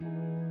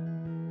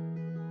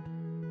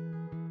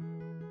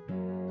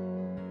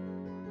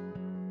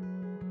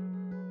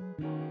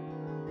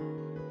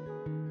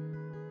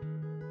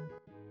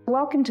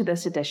Welcome to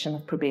this edition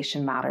of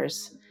Probation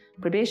Matters.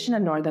 Probation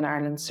in Northern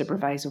Ireland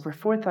supervise over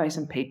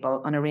 4,000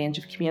 people on a range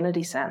of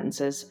community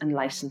sentences and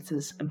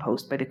licences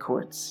imposed by the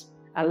courts.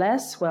 A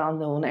less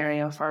well-known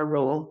area of our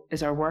role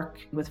is our work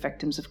with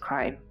victims of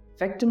crime.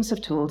 Victims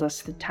have told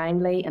us that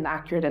timely and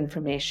accurate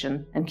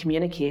information and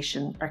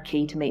communication are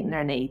key to meeting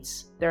their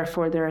needs.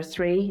 Therefore, there are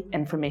 3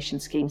 information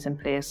schemes in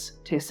place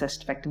to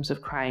assist victims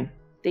of crime.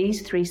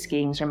 These 3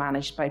 schemes are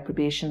managed by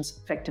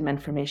Probation's Victim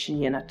Information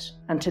Unit.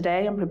 And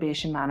today on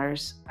Probation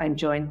Matters, I'm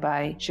joined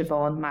by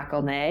Siobhan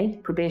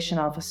McElnay, Probation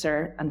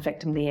Officer and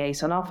Victim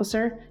Liaison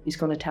Officer, who's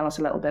going to tell us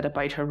a little bit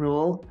about her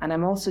role. And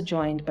I'm also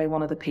joined by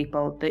one of the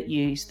people that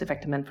use the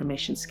Victim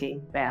Information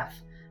Scheme,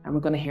 Beth. And we're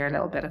going to hear a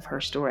little bit of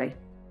her story.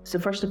 So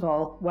first of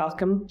all,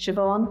 welcome,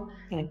 Siobhan.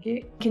 Thank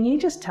you. Can you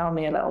just tell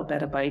me a little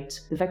bit about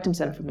the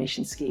Victims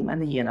Information Scheme and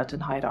the unit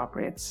and how it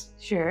operates?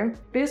 Sure.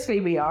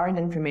 Basically, we are an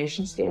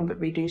information scheme, but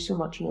we do so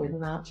much more than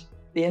that.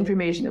 The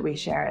information that we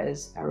share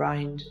is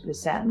around the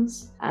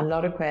sentence, and a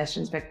lot of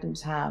questions victims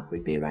have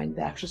would be around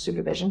the actual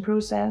supervision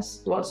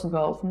process, what's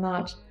involved in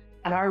that.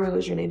 And our role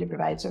is really to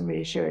provide some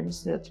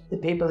reassurance that the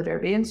people that are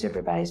being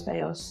supervised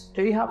by us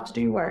do have to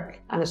do work,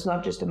 and it's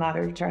not just a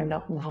matter of turning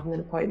up and having an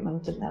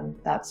appointment and then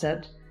that's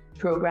it.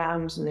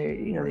 Programs and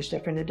there's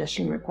different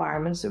additional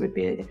requirements that would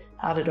be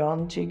added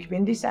on to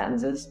community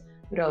sentences,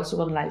 but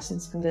also on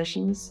licence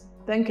conditions.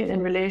 I think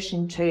in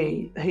relation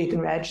to who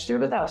can register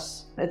with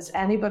us, it's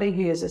anybody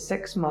who has a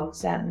 6-month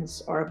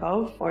sentence or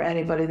above, or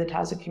anybody that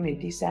has a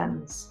community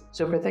sentence.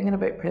 So if we're thinking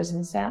about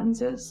prison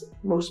sentences,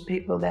 most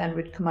people then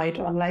would come out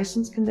on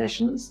licence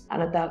conditions,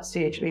 and at that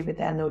stage we would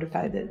then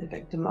notify the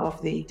victim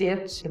of the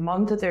date, the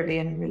month that they're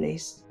being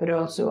released, but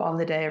also on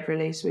the day of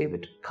release we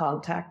would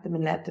contact them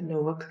and let them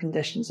know what the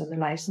conditions of the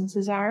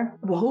licences are.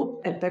 We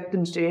hope if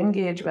victims do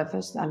engage with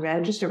us and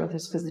register with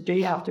us, because they do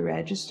have to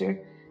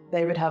register,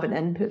 they would have an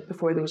input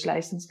before those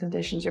licence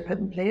conditions are put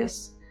in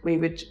place. We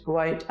would go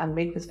out and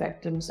meet with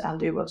victims and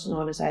do what's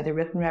known as either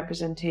written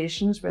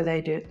representations, where they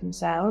do it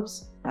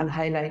themselves, and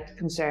highlight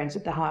concerns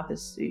that they have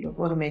is,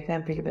 want to make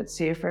them feel a bit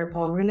safer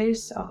upon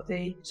release of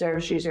the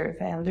service user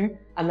offender.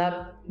 And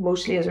that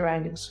mostly is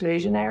around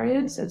exclusion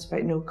areas. It's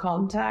about no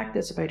contact.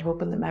 It's about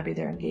hoping that maybe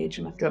they're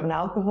engaging with drug and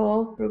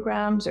alcohol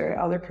programs or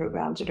other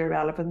programs that are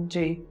relevant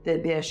to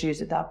the issues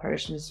that that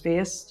person has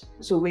faced.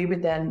 So we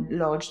would then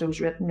lodge those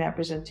written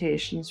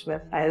representations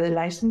with either the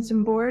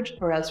licensing board,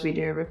 or else we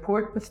do a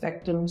report with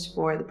victims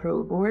for the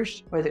pro board,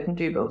 or they can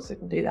do both. They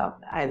can do that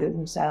either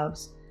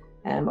themselves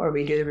or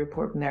we do the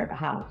report on their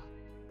behalf.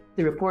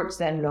 The report's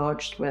then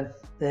lodged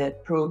with the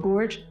pro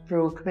board,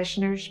 pro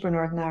commissioners for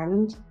Northern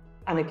Ireland,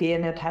 and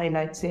again it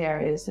highlights the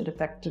areas that a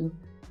victim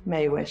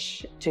may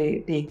wish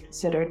to be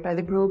considered by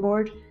the pro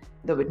board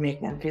that would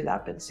make them feel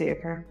that bit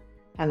safer.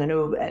 And I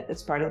know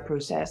it's part of the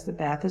process that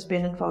Beth has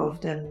been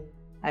involved in.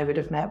 I would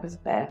have met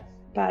with Beth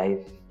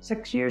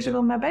 5-6 years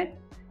ago maybe,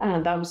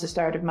 and that was the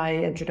start of my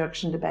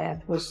introduction to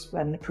Beth, was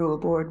when the pro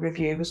board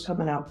review was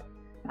coming up.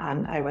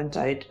 And I went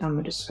out and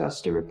we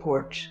discussed a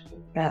report.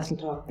 Beth will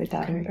talk about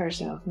that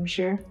herself, I'm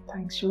sure.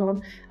 Thanks,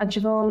 Siobhan. And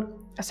Siobhan,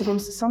 I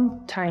suppose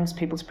sometimes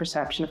people's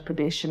perception of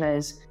probation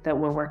is that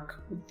we'll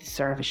work with the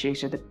service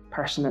user, the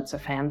person that's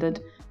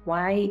offended.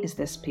 Why is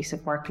this piece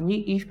of work, and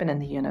you've been in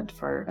the unit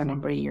for a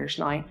number of years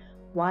now,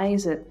 why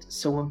is it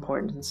so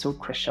important and so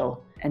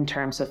crucial in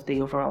terms of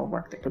the overall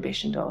work that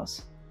probation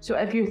does? So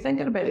if you're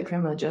thinking about the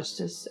criminal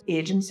justice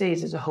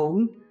agencies as a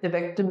whole, the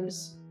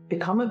victims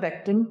become a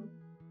victim,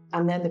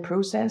 and then the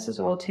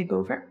processes all take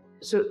over.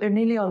 So they're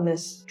nearly on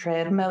this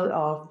treadmill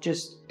of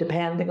just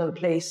depending on the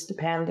police,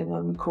 depending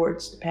on the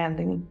courts,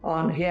 depending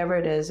on whoever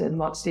it is and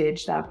what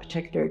stage that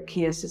particular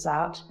case is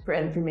at for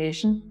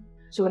information.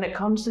 So when it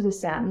comes to the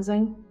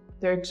sentencing,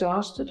 they're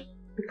exhausted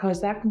because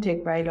that can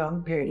take a very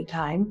long period of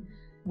time.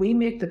 We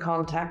make the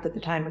contact at the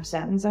time of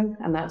sentencing,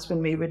 and that's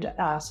when we would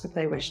ask if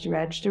they wish to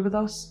register with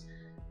us.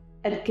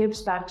 It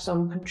gives back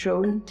some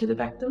control to the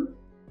victim.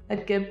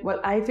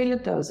 What I feel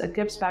it does, it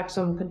gives back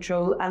some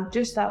control, and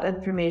just that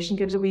information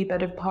gives a wee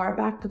bit of power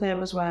back to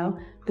them as well,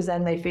 because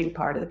then they feel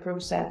part of the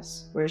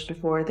process, whereas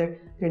before they're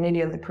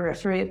nearly on the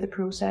periphery of the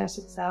process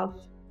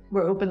itself.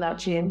 We're hoping that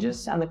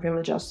changes, and the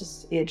criminal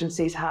justice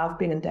agencies have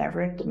been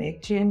endeavouring to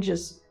make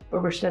changes,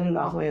 but we're still a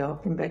long way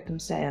off from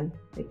victims saying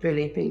they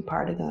really feel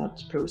part of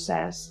that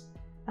process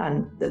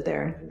and that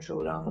they're in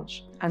control of it.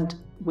 And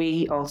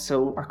we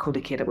also are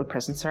co-located with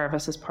prison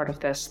service as part of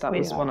this. That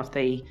was one of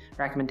the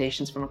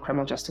recommendations from a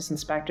criminal justice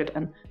inspectorate.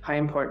 And how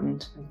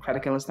important and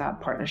critical is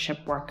that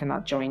partnership work and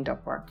that joined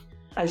up work?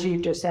 As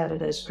you just said,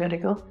 it is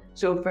critical.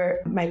 So for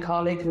my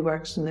colleague who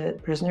works in the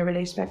prisoner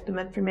release victim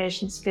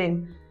information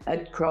scheme,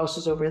 it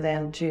crosses over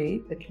then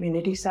to the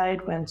community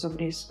side when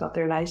somebody's got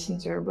their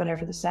licence or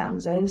whatever the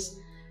sentence is.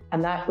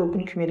 And that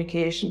open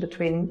communication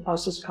between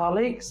us as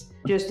colleagues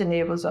just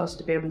enables us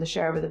to be able to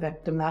share with the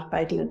victim that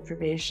vital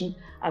information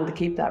and to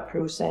keep that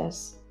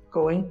process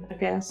going, I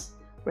guess,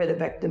 where the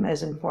victim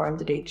is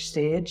informed at each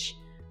stage.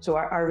 So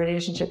our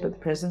relationship with the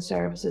prison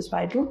service is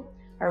vital.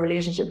 Our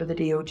relationship with the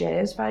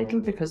DOJ is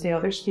vital, because the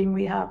other scheme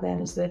we have then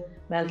is the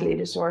mentally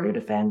disordered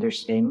offender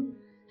scheme.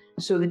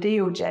 So the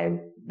DOJ,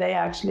 they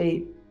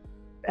actually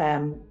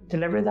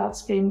deliver that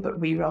scheme, but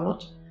we run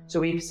it. So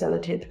we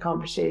facilitate the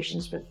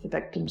conversations with the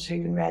victims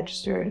who can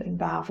register in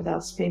behalf of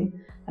that scheme.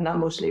 And that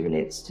mostly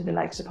relates to the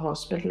likes of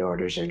hospital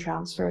orders or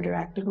transfer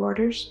directive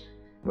orders,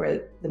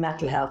 where the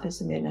mental health is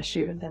the main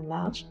issue within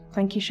that.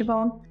 Thank you,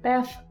 Siobhan.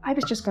 Beth, I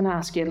was just going to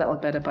ask you a little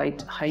bit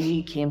about how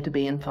you came to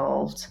be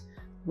involved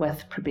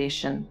with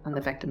probation and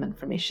the Victim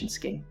Information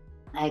Scheme.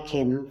 I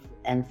came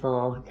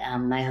involved,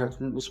 my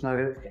husband was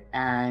murdered,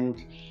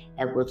 and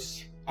it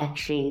was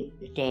actually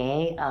the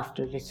day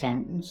after the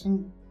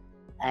sentencing.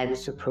 I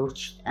was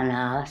approached and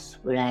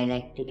asked would I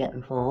like to get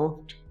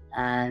involved,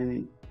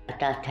 and at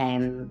that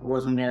time I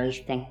wasn't really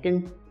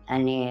thinking.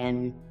 And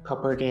then a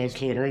couple of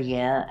days later,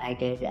 yeah, I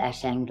did. I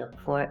signed up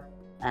for it,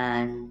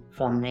 and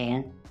from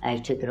then I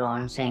took it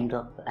on and signed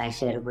up. I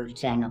said I would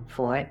sign up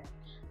for it.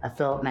 I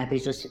thought maybe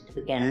just at the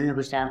beginning it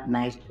was that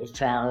my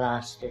trial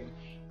lasted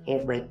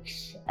 8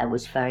 weeks. It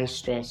was very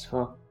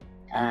stressful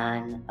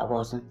and I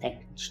wasn't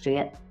thinking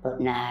straight. But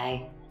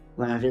now,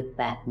 when I look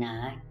back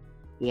now,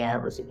 yeah,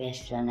 it was the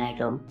best thing I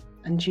done.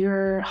 And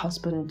your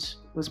husband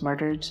was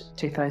murdered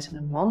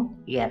 2001?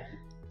 Yeah.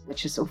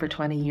 Which is over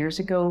 20 years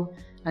ago,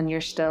 and you're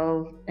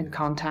still in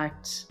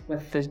contact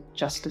with the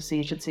justice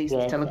agencies,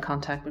 Yes. still in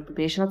contact with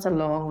probation. That's a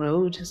long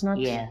road, isn't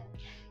it? Yeah.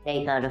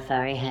 They got a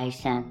very high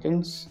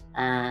sentence,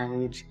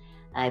 and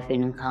I've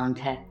been in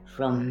contact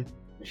from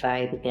the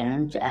very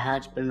beginning. It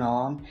has been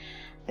on.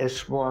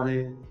 There's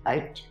one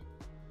out,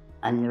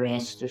 and the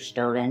rest are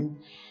still in.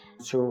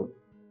 So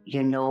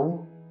you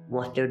know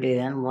what they're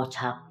doing, what's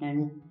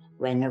happening,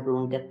 when they're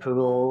going to get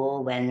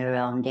parole, when they're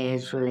on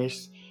days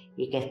release.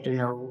 You get to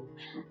know,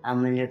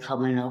 and when they're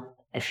coming up,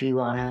 if you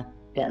want to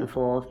get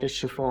involved, the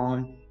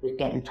Siobhan would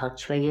get in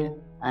touch with you.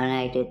 And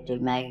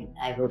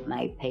I wrote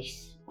my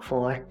piece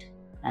for it,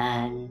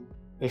 and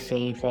they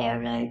say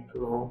they're allowed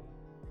parole.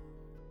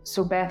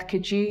 So Beth,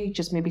 could you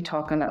just maybe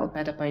talk a little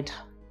bit about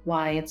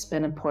why it's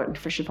been important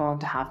for Siobhan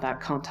to have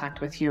that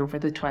contact with you over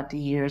the 20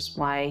 years,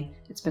 why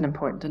it's been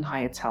important and how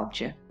it's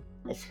helped you?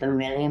 It's been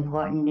really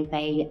important to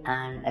me,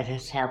 and it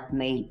has helped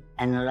me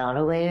in a lot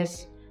of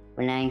ways.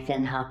 When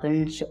anything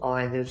happens, or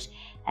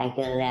I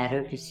get a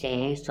letter to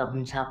say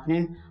something's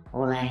happening,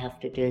 all I have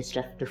to do is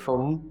lift the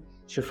phone.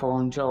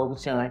 Siobhan's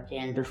always there at the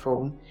end of the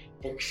phone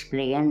to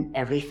explain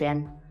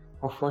everything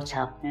of what's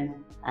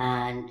happening.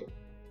 And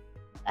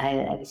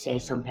I would say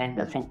sometimes,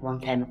 I think one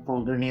time I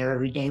phoned her near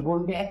every day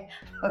one day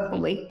for a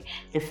week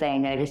to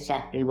find out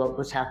exactly what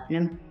was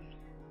happening.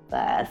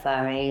 But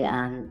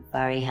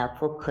very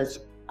helpful, because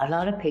a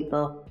lot of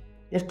people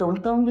just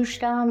don't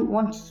understand.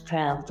 Once the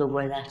trial's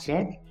over, that's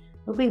it.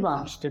 Nobody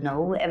wants to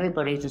know.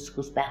 Everybody just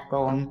goes back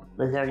on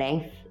with their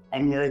life,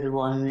 and you're the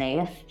one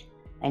left,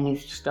 and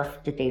you've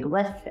stuff to deal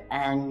with.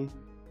 And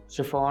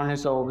Siobhan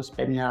has always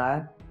been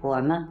there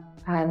for me.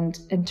 And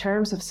in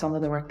terms of some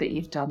of the work that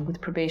you've done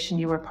with probation,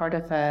 you were part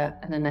of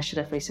an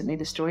initiative recently,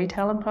 the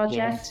Storytelling Project.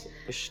 Yes,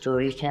 the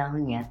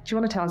storytelling, yeah. Do you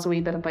want to tell us a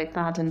wee bit about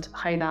that and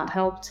how that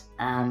helped?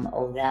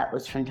 That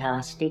was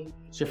fantastic.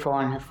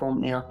 Siobhan had phoned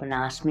me up and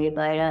asked me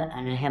about it,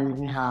 and I hemmed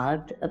and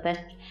hawed a bit,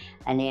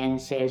 and then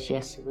says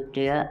yes, I would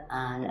do it,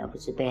 and it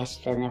was the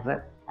best thing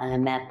ever. And I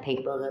met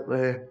people that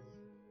were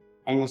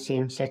in the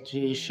same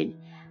situation,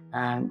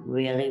 and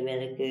really,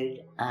 really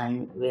good,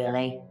 and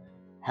really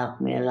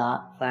helped me a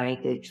lot. Very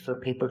good for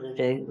people to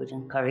do, would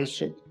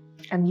encourage it.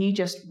 And you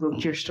just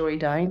wrote your story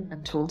down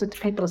and told it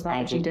to people, is that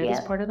what you did as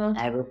part of that?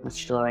 I wrote my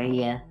story,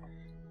 yeah.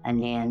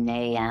 And then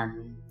they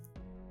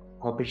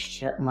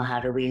published it, and we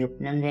had a wee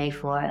opening day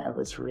for it. It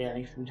was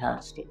really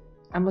fantastic.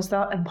 And was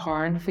that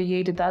empowering for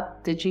you?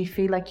 Did you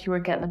feel like you were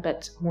getting a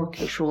bit more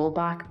control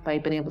back by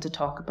being able to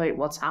talk about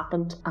what's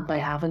happened and by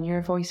having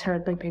your voice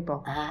heard by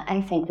people?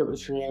 I think it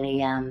was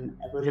really,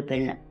 it would have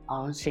been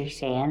honestly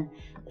saying,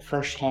 the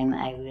first time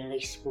I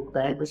really spoke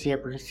about it, was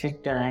able to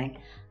sit down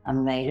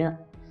and write it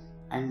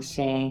and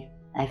say,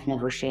 I've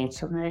never said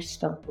some of this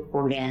stuff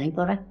before to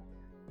anybody,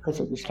 because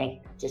it was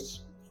like,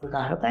 just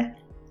forgot about it.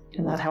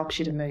 And that helps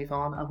you to move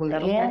on a little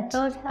bit. Yeah, it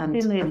does help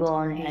you move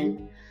on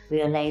and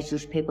realise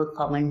there's people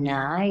coming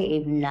now,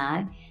 even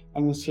now,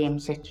 in the same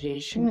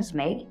situation as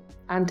me.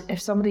 And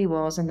if somebody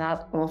was in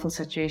that awful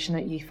situation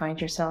that you find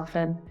yourself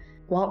in,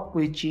 what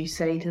would you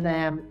say to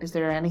them? Is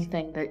there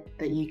anything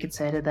that you could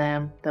say to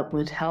them that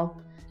would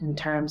help in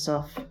terms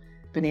of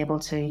being able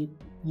to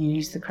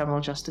use the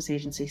criminal justice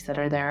agencies that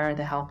are there,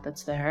 the help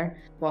that's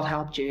there? What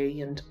helped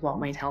you and what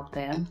might help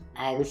them?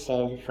 I would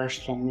say the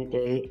first thing to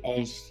do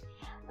is,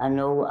 I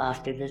know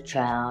after the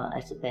trial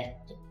it's a bit,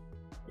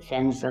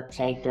 things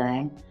upside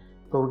down,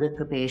 go to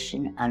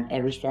probation and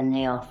everything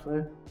they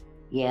offer,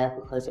 yeah,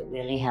 because it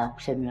really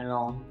helps in the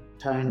long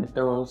term, it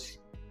does.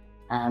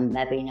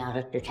 Maybe not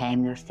at the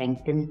time they're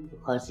thinking,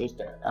 because there's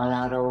a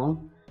lot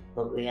on,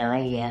 but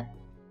really, yeah,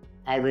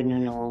 I wouldn't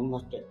have known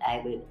what I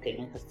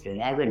couldn't get through.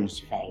 I wouldn't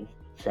survive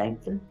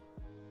without them,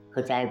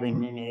 because I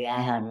wouldn't have knew. I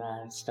had a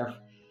lot of stuff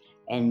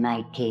in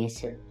my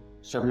case that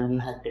some of them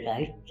had got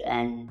out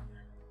and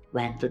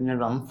went on the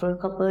run for a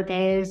couple of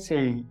days,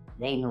 and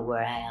they know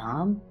where I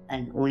am,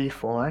 and only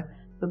for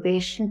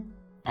probation.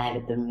 I'd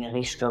have been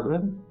really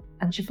struggling.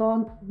 And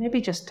Siobhan,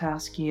 maybe just to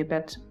ask you a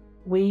bit,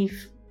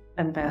 we've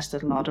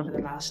invested a lot over the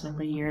last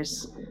number of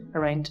years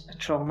around a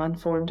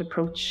trauma-informed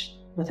approach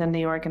within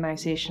the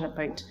organisation,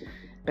 about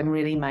being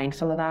really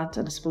mindful of that,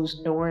 and I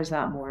suppose nor is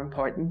that more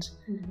important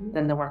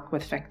than the work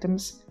with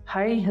victims.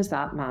 How has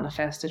that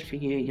manifested for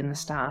you and the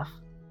staff?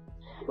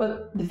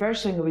 Well, the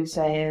first thing I would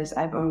say is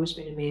I've always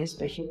been amazed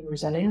by human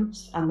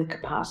resilience and the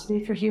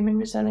capacity for human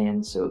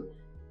resilience. So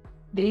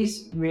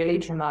these really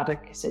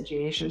traumatic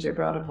situations are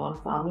brought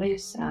upon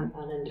families and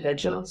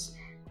individuals.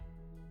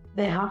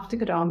 They have to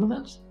get on with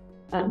it,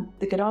 and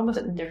they get on with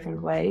it in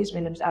different ways. I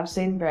mean, I've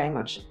seen very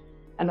much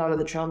a lot of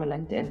the trauma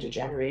linked to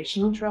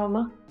intergenerational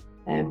trauma,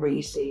 where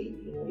you see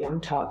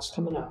young tots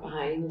coming up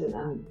behind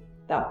and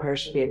that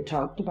person being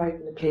talked about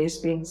and the place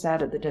being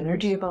set at the dinner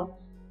table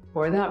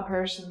for that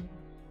person.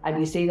 And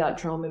you see that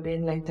trauma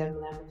being linked in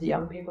with the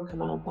young people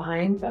coming up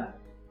behind. But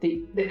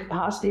the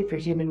capacity for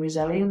human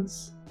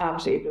resilience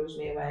absolutely blows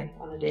me away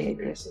on a daily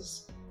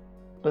basis.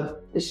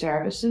 But the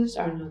services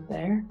are not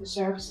there. The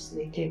services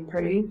need to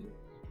improve.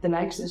 The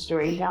likes of the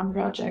Storytelling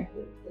project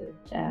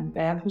that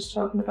Beth was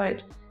talking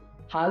about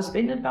has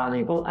been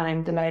invaluable, and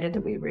I'm delighted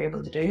that we were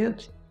able to do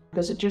it,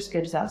 because it just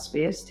gives that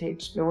space to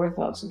explore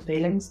thoughts and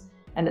feelings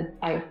in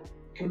a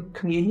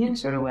communion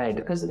sort of way,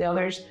 because the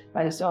others,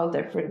 while it's all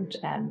different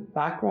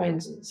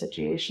backgrounds and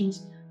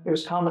situations,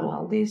 there's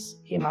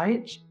commonalities came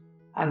out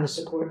and the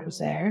support was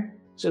there.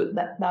 So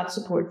that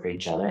support for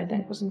each other, I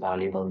think, was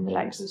invaluable in the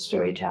likes of the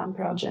Storytelling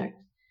project.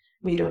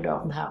 We don't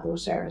often have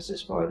those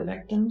services for the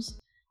victims,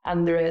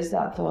 and there is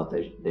that thought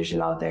that there's a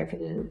lot there for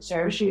the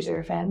service user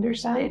offender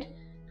side,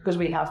 because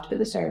we have to put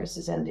the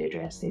services in to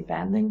address the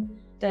offending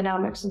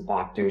dynamics and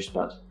factors,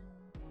 but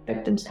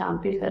victims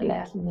can't be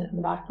left in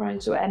the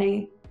background. So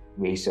any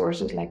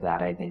resources like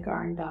that, I think,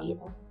 are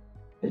invaluable.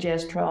 But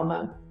yes,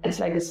 trauma, it's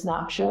like a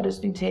snapshot has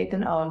been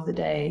taken of the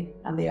day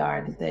and the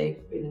hour that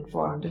they've been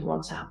informed of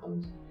what's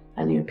happened.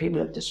 And people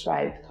have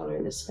described the colour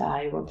of the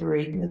sky, what they were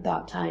eating at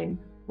that time,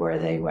 where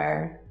they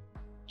were.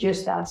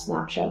 Just that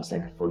snapshot, it's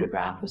like a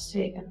photograph was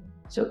taken.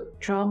 So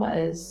trauma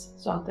is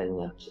something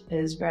that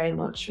is very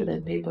much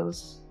within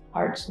people's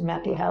hearts and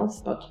mental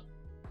health, but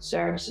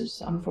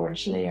services,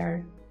 unfortunately,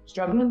 are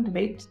struggling to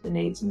meet the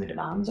needs and the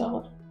demands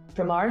of it.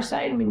 From our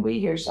side, I mean, we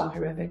hear some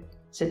horrific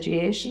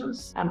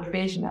situations, and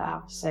Probation, I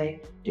have to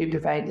say, do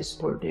provide the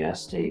support to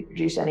us to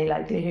reduce any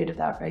likelihood of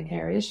that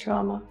vicarious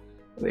trauma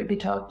that would be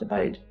talked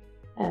about.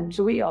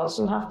 So we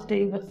also have to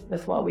deal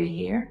with what we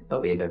hear,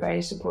 but we have a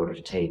very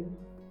supportive team.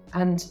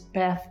 And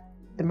Beth,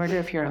 the murder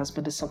of your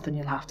husband is something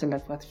you'll have to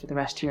live with for the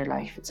rest of your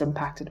life. It's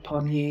impacted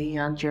upon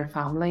you and your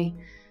family.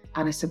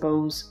 And I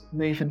suppose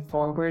moving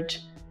forward,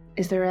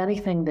 is there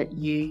anything that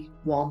you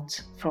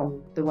want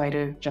from the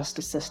wider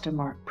justice system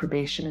or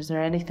probation? Is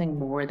there anything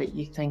more that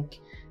you think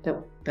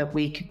that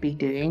we could be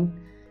doing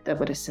that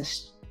would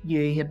assist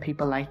you and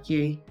people like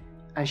you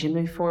as you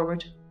move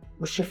forward?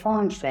 Well,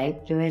 Siobhan's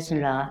right, there is a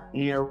lot,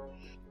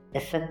 the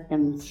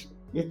victims,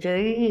 they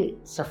do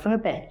suffer a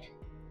bit.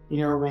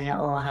 When it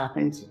all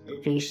happens,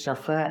 they do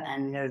suffer,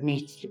 and there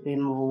needs to be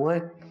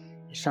more.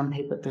 Some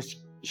people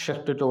just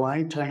shut the door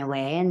and turn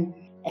away, and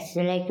it's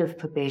the like of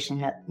probation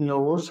that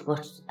knows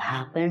what's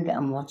happened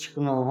and what's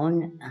going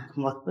on and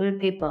can work with the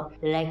people.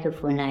 The like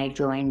of when I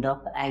joined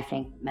up, I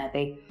think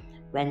maybe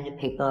when the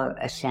people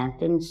are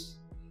sentenced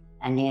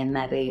and then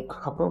maybe a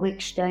couple of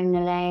weeks down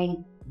the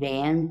line,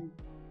 then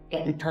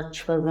get in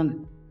touch with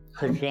them,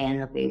 because then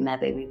they'll be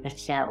maybe a bit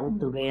settled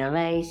to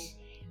realise,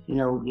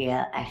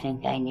 I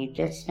think I need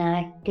this now.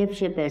 It gives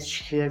you a bit of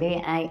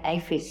security. I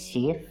feel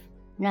safe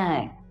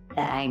now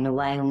that I know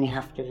I only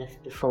have to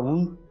lift the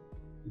phone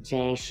and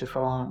say,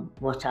 Siobhan,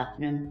 what's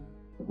happening?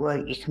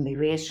 Well, you can be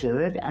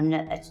reassured, and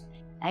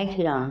I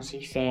could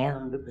honestly say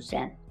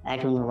 100%. I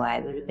don't know why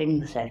I would have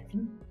been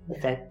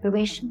without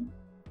probation.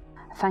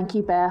 Thank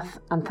you, Beth,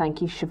 and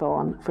thank you,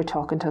 Siobhan, for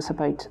talking to us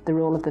about the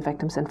role of the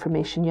Victims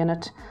Information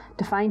Unit.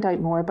 To find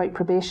out more about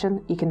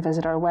probation, you can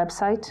visit our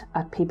website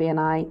at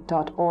pbni.org.uk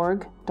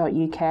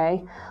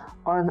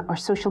or on our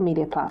social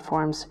media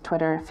platforms,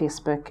 Twitter,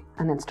 Facebook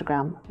and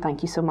Instagram.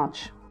 Thank you so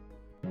much.